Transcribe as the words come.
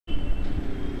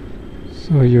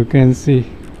So you can see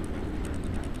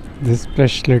this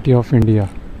specialty of India,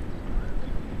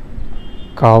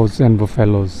 cows and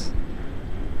buffaloes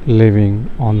living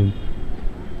on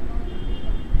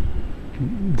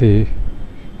the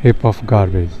heap of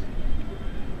garbage.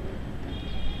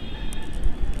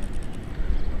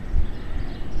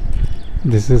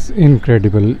 This is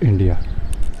incredible India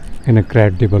in a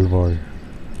credible world.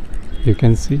 You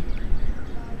can see,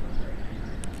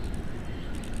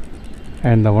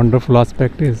 and the wonderful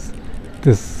aspect is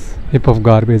this heap of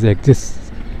garbage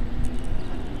exists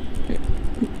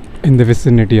in the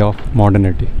vicinity of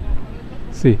modernity.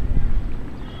 See,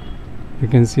 you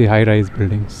can see high-rise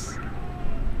buildings.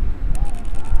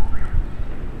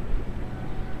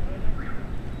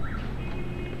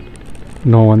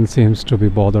 No one seems to be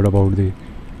bothered about the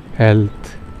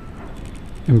health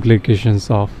implications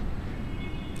of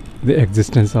the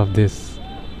existence of this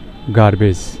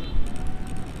garbage.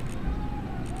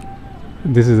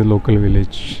 This is a local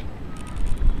village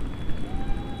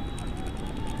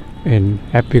in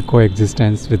happy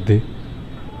coexistence with the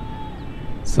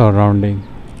surrounding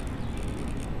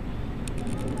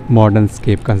modern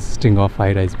scape consisting of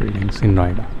high-rise buildings in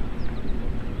Noida.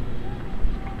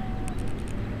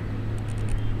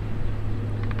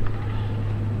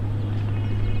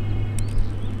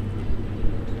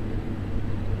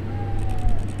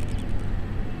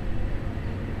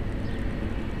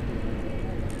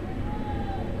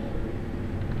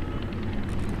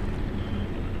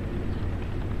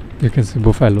 You can see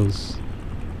buffaloes,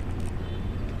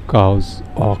 cows,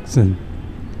 oxen.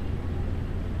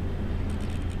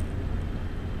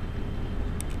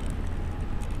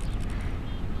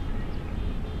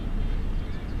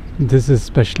 This is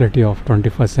specialty of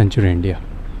 21st century India.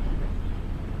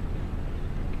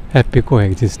 Happy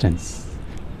coexistence.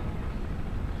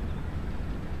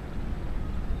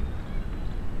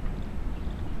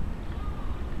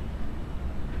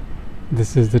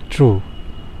 This is the true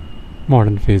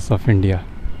modern face of India.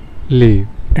 Live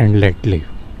and let live.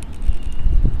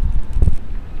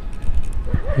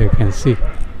 You can see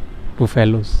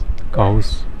buffaloes,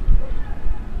 cows,